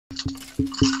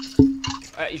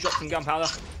He dropped some gunpowder.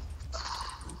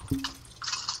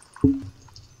 Need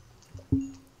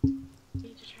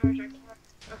to charge our camera.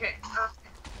 Okay.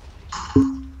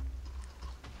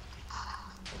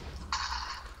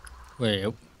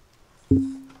 Well.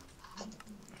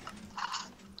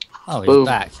 Oh, he's Boom.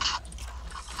 back.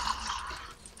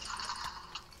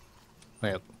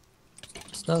 Well.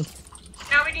 So,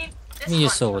 Now we need this give me your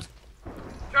one. sword.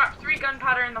 Drop 3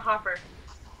 gunpowder in the hopper.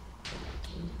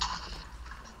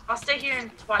 I'll stay here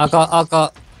and watch.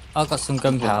 I got some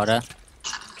gunpowder.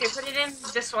 Okay, put it in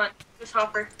this one. This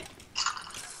hopper.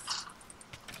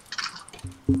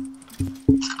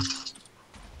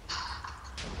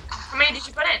 How many did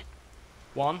you put in?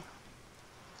 1.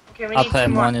 Okay, we I'll need put 2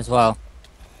 in more. one as well.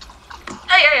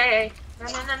 Hey. No.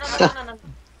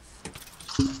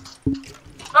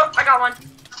 Oh, I got one.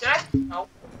 Did I? No.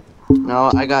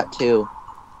 No, I got 2.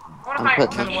 I want to I'm fire.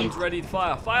 putting- Cannon one's ready to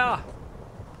fire. Fire!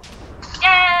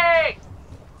 Yay!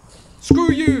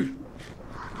 Screw you!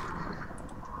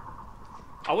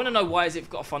 I want to know why has it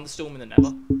got a thunderstorm in the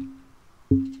nether?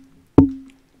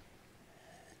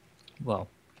 Well,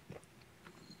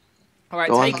 Alright,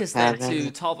 Go on, take us then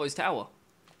Kevin. to Tarvo's tower.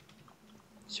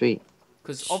 Sweet.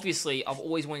 Because obviously I've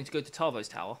always wanted to go to Tarvo's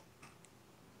tower.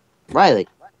 Riley,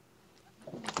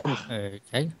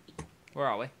 okay. Where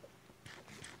are we?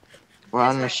 we're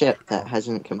on a ship that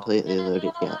hasn't completely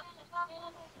loaded yet.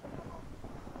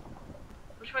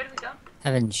 Which way do we go?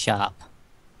 Heaven sharp.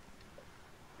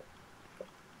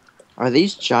 Are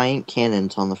these giant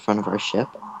cannons on the front of our ship?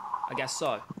 I guess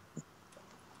so.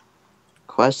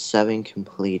 Quest 7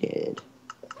 completed.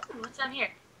 What's down here?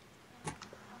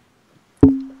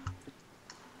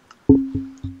 I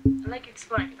like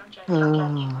exploring. Don't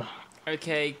judge.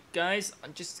 Okay, guys,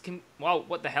 I'm just... Wow,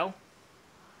 what the hell?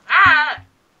 Ah!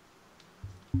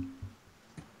 That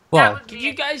Well, was Could me.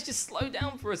 you guys just slow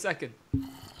down for a second?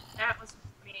 That was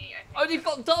me. I think. Oh, they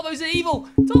thought Tarvo's evil!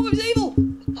 Tarvo's evil!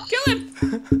 Kill him!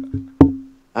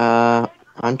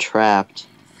 I'm trapped.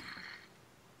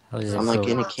 how does it I'm like feel?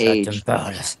 in a cage. Trapped and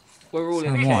powerless. We're all in a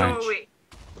Come cage. on. Wait.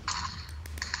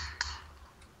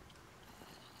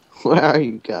 Where are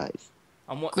you guys?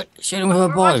 And what? Quick, shoot him with a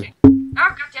We're bow. watching. Oh,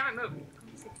 goddammit, move.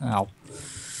 Ow.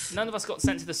 None of us got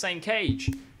sent to the same cage.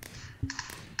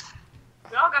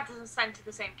 We all got sent to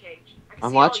the same cage. I can I'm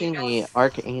see all watching you the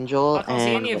Archangel I can't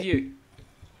see and any of you.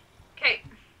 Okay.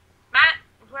 Matt,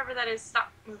 whoever that is,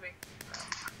 stop moving.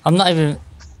 I'm not even.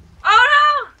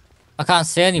 Oh I can't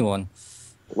see anyone.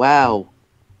 wow,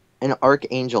 an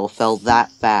Archangel fell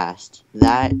that fast.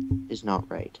 That is not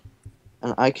right.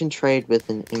 And I can trade with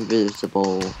an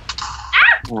invisible.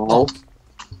 Ow!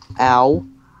 Ow!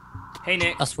 Hey,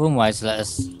 Nick. That's one way to let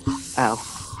us. Ow!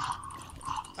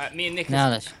 Me and Nick. Now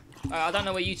that's. I don't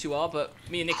know where you two are, but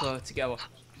me and Nick are together.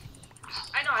 no!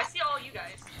 I know, I see all you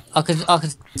guys. I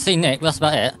could see Nick. That's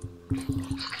about it. I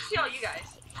see all you guys.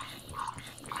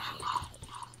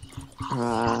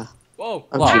 Whoa.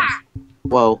 I'm Whoa. just-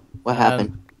 Whoa! What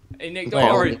happened? Hey, Nick, don't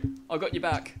Wait. worry. I got your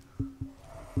back.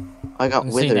 I I got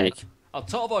can see withered. Nick. Oh,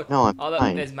 Tarvo. No, I'm Oh, look,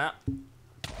 fine. there's Matt.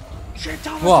 Shit,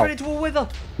 Tarvo's Whoa. turned into a wither.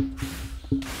 I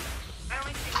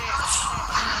only see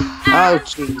Oh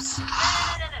jeez!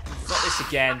 Nick. Not this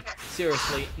again. Okay.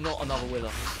 Seriously, not another wither.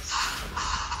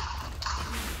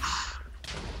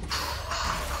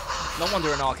 No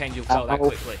wonder an Archangel fell that Ow.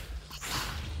 quickly.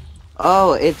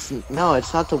 Oh, it's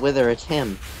not the wither. It's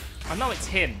him. I know it's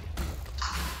him.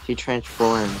 He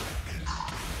transformed.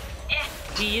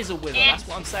 He is a wither, that's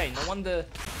what I'm saying. No wonder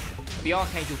the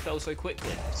Archangel fell so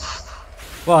quickly.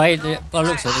 Well, well,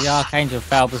 looks like the Archangel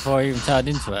fell before he even turned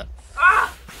into it.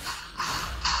 Ah!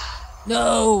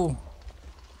 No!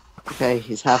 Okay,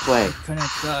 he's halfway. Can I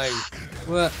go?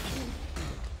 What?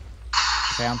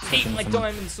 Okay, I'm Eat picking my some.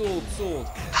 diamond sword.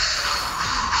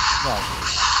 Well,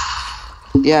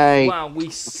 Yay! Wow, we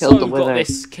killed so the got wither.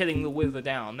 this killing the wither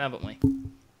down, haven't we?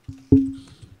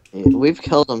 We've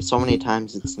killed him so many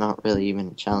times. It's not really even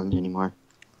a challenge anymore.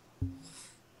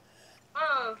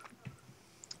 Oh.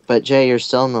 But Jay, you're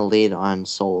still in the lead on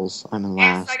souls. I'm in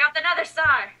Yes, last. I got another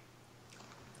star.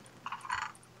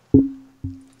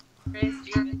 Praise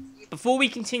Jesus. Before we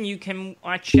continue, can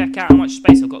I check out how much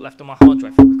space I've got left on my hard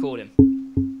drive for recording?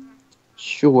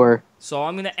 Sure. So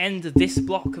I'm going to end this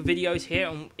block of videos here,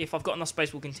 and if I've got enough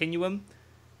space, we'll continue them.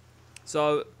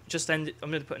 So just end it. I'm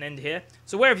going to put an end here.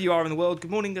 So wherever you are in the world,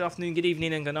 good morning, good afternoon, good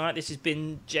evening, and good night. This has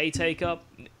been Jaytaker,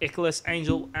 Icarus,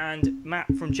 Angel, and Matt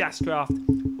from Jasscraft.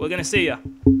 We're going to see ya.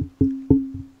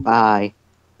 Bye.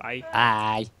 Bye.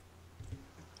 bye.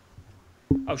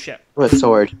 Oh shit. What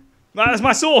sword? That's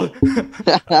my sword.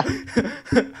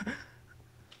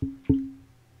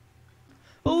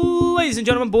 Oh Ladies and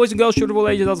gentlemen, boys and girls, children of all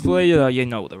ages, adults of all ages, you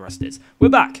know what the rest is. We're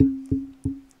back.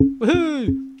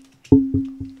 Woohoo!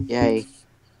 Yay.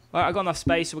 Alright, I got enough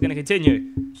space, so we're going to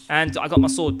continue. And I got my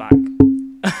sword back.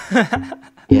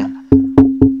 Yeah.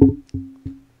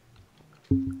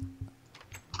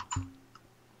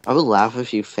 I would laugh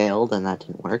if you failed and that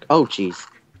didn't work. Oh, jeez.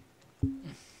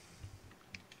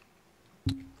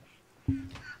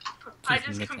 I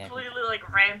just completely like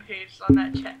rampaged on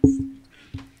that chest.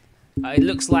 It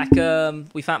looks like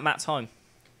we found Matt's home.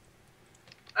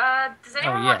 Does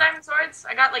anyone want diamond swords?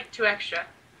 I got like 2 extra.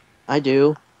 I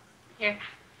do. Here.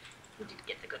 You did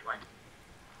get the good one.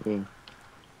 Yeah.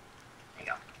 There you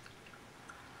go.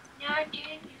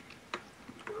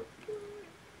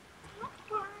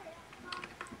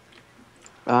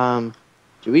 Yeah,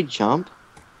 do we jump?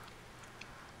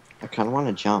 I kind of want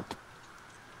to jump.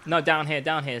 No, down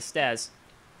here, stairs.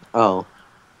 Oh.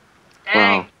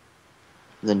 Dang. Well,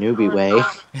 the newbie way.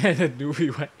 The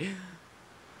newbie way.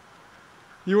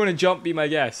 You want to jump, be my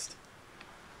guest.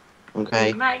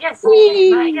 Okay. My guess.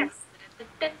 My guess.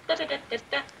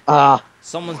 Ah.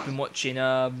 Someone's been watching,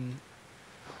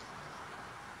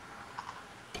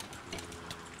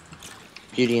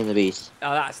 Beauty and the Beast.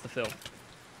 Oh, that's the film.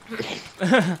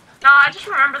 No, I just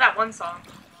remember that one song.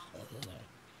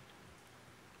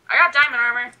 I got diamond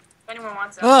armor. If anyone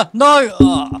wants it.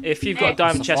 No! If you've got a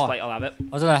diamond chest plate, I'll have it.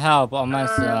 I don't know how, but I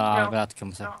managed to. No. I'm gonna have to kill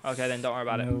myself. Okay, then don't worry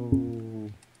about it. No.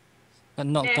 Got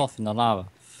knocked off in the lava.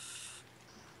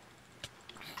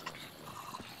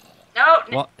 No,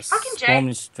 What? fucking Jay.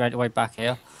 Swarming straight away back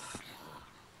here.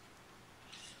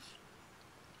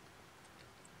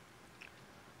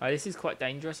 This is quite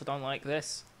dangerous. I don't like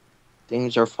this.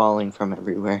 Things are falling from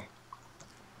everywhere.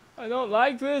 I don't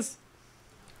like this.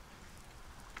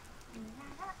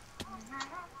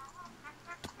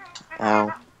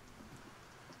 Ow.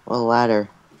 What a ladder.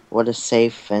 What a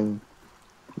safe and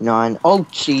non... Oh,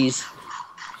 jeez.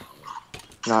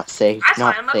 Not safe. That's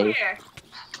Not fine, I'm safe. up here.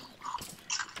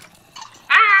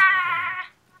 Ah!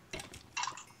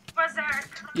 Berserk.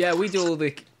 Yeah, we do all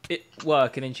the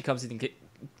work, and then she comes in and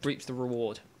reaps the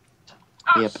reward.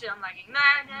 Oh Yep. shit, I'm lagging.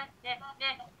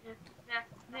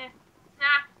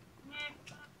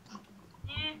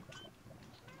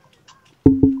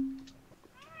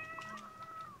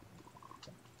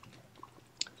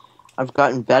 I've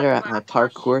gotten better at my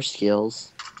parkour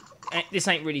skills. This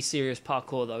ain't really serious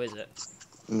parkour, though, is it?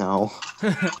 No.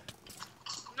 No.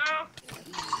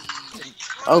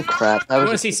 Oh, crap. That If you want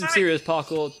to was... see some serious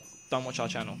parkour, don't watch our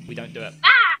channel. We don't do it.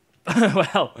 Ah!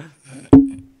 Well.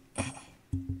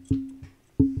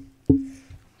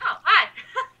 Oh, hi.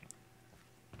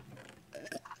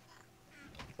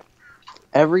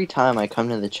 Every time I come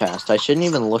to the chest, I shouldn't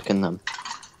even look in them.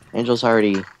 Angel's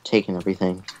already taken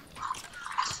everything.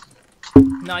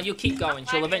 No, you'll keep going.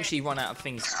 She'll eventually run out of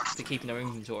things to keep in her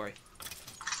inventory.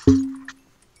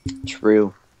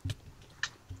 True.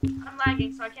 I'm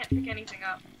lagging, so I can't pick anything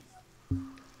up.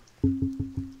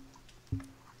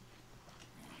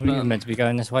 Are you meant to be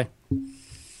going this way?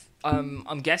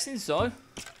 I'm guessing so. If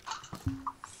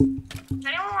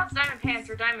anyone wants diamond pants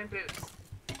or diamond boots,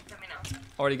 let me know.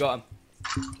 Already got him.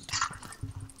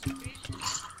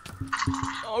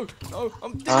 Oh, no,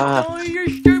 I'm dead. Oh, you're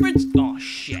stupid. Oh,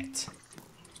 shit.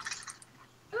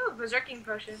 Ooh, berserking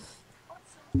potion.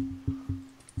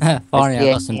 Finally, I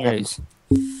Yeah. got some boots.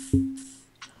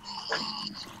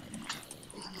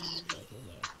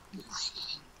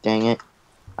 Dang it.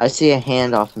 I see a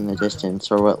hand off in the distance,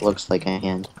 or what looks like a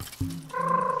hand.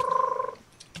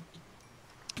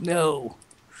 No.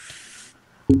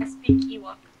 I speak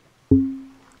Ewok.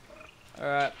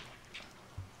 Alright.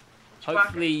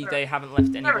 Hopefully they haven't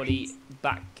left anybody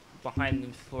back behind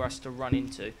them for us to run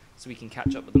into, so we can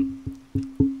catch up with them.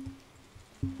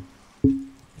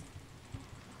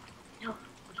 No.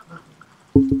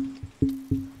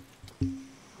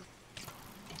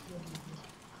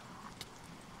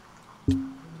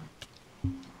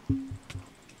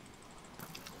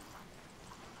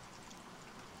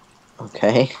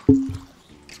 Okay.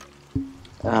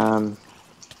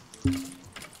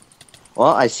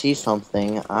 Well, I see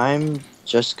something. I'm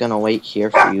just gonna wait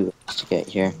here for you guys to get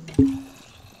here.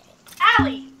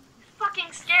 Allie! You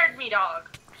fucking scared me, dog.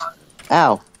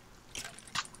 Ow.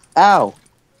 Ow.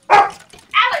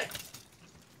 Allie!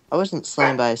 I wasn't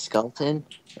slain by a skeleton.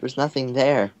 There was nothing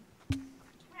there.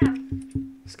 Yeah.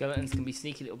 Skeletons can be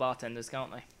sneaky little bartenders,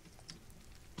 can't they?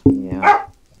 Yeah.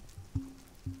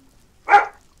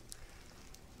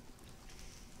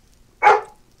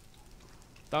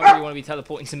 Don't really want to be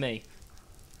teleporting to me.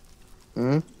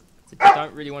 Hmm? So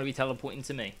don't really want to be teleporting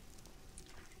to me.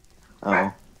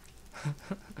 Oh.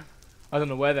 I don't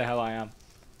know where the hell I am.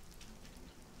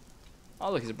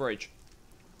 Oh, look, it's a bridge.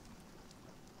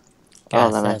 Oh,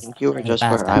 Gas then I says think you were any just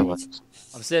bad where I damage. was.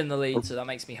 I'm still in the lead, so that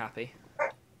makes me happy.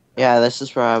 Yeah, this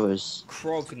is where I was.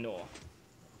 Koragor.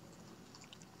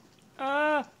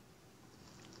 Ah!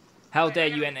 How dare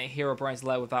you enter Herobrine's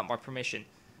lair without my permission?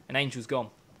 An angel's gone.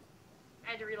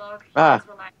 I had to relog. Ah. That's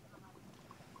what I-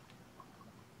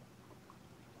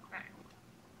 Alright.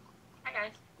 Hi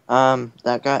guys.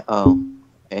 That guy. Oh,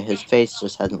 okay, his face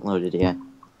just hadn't loaded yet.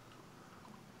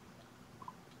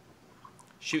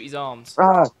 Shoot his arms.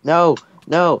 Ah, no,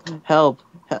 no, help.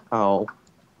 Oh,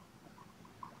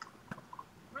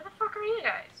 Where the fuck are you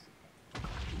guys?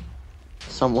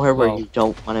 somewhere where Whoa. you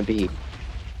don't want to be.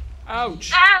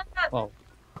 Ouch! Ah! Whoa.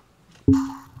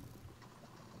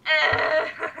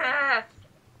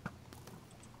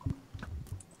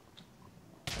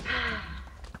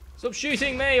 Stop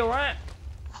shooting me, alright?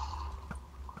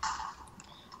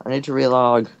 I need to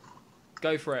relog.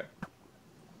 Go for it.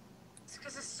 It's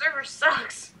because this server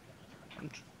sucks.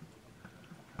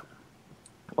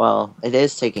 Well, it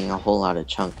is taking a whole lot of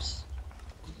chunks.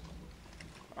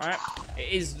 Alright. It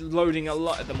is loading a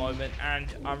lot at the moment, and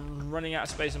I'm running out of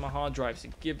space on my hard drive, so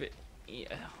give it a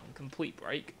complete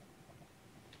break.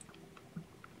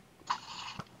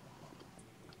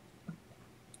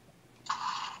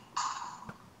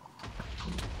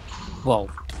 Whoa.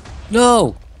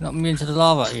 No! Not me into the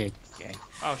lava. Yeah. Okay.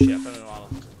 Oh shit, I fell in the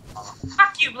lava.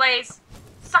 Fuck you, Blaze.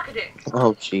 Suck a dick.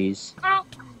 Oh, jeez. Oh,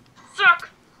 suck.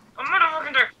 A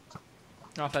motherfucking dick.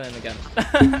 Oh, I fell in again.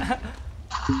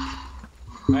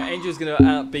 Alright, Angel's gonna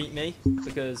outbeat me,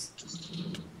 because...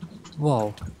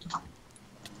 Whoa.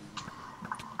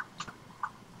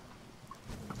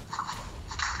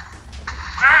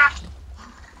 Ah!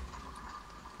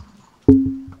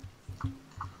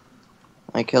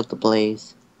 I killed the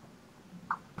blaze.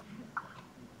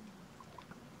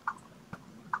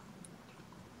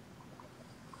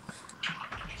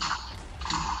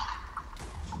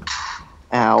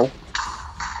 Ow.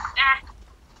 Ah!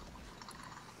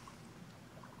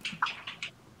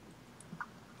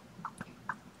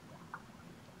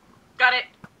 Got it.